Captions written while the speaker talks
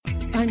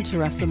I'm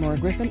Teresa Moore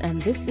Griffin,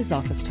 and this is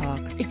Office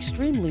Talk.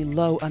 Extremely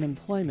low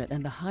unemployment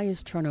and the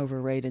highest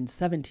turnover rate in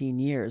 17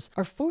 years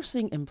are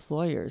forcing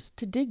employers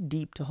to dig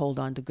deep to hold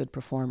on to good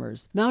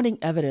performers. Mounting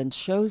evidence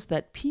shows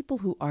that people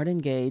who aren't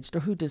engaged or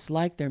who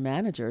dislike their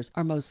managers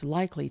are most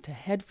likely to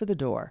head for the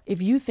door.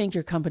 If you think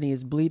your company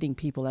is bleeding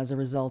people as a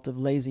result of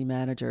lazy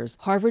managers,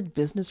 Harvard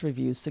Business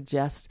Review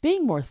suggests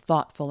being more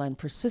thoughtful and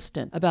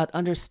persistent about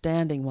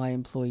understanding why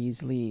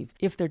employees leave.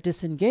 If they're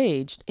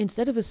disengaged,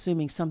 instead of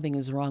assuming something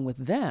is wrong with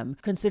them,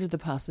 consider the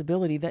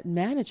possibility that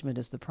management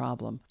is the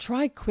problem.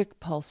 Try quick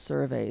pulse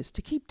surveys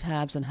to keep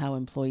tabs on how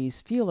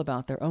employees feel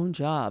about their own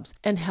jobs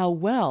and how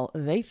well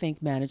they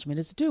think management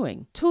is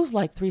doing. Tools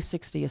like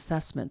 360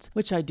 assessments,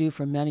 which I do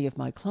for many of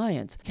my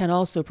clients, can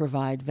also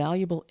provide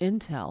valuable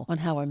intel on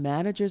how a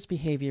manager's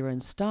behavior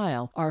and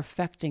style are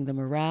affecting the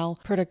morale,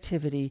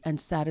 productivity, and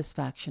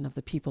satisfaction of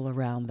the people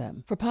around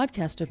them. For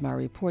podcast of my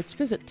reports,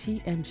 visit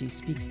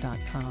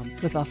tmgspeaks.com.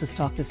 With Office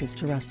Talk, this is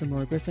Teresa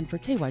Moore Griffin for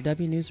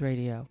KYW News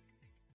Radio.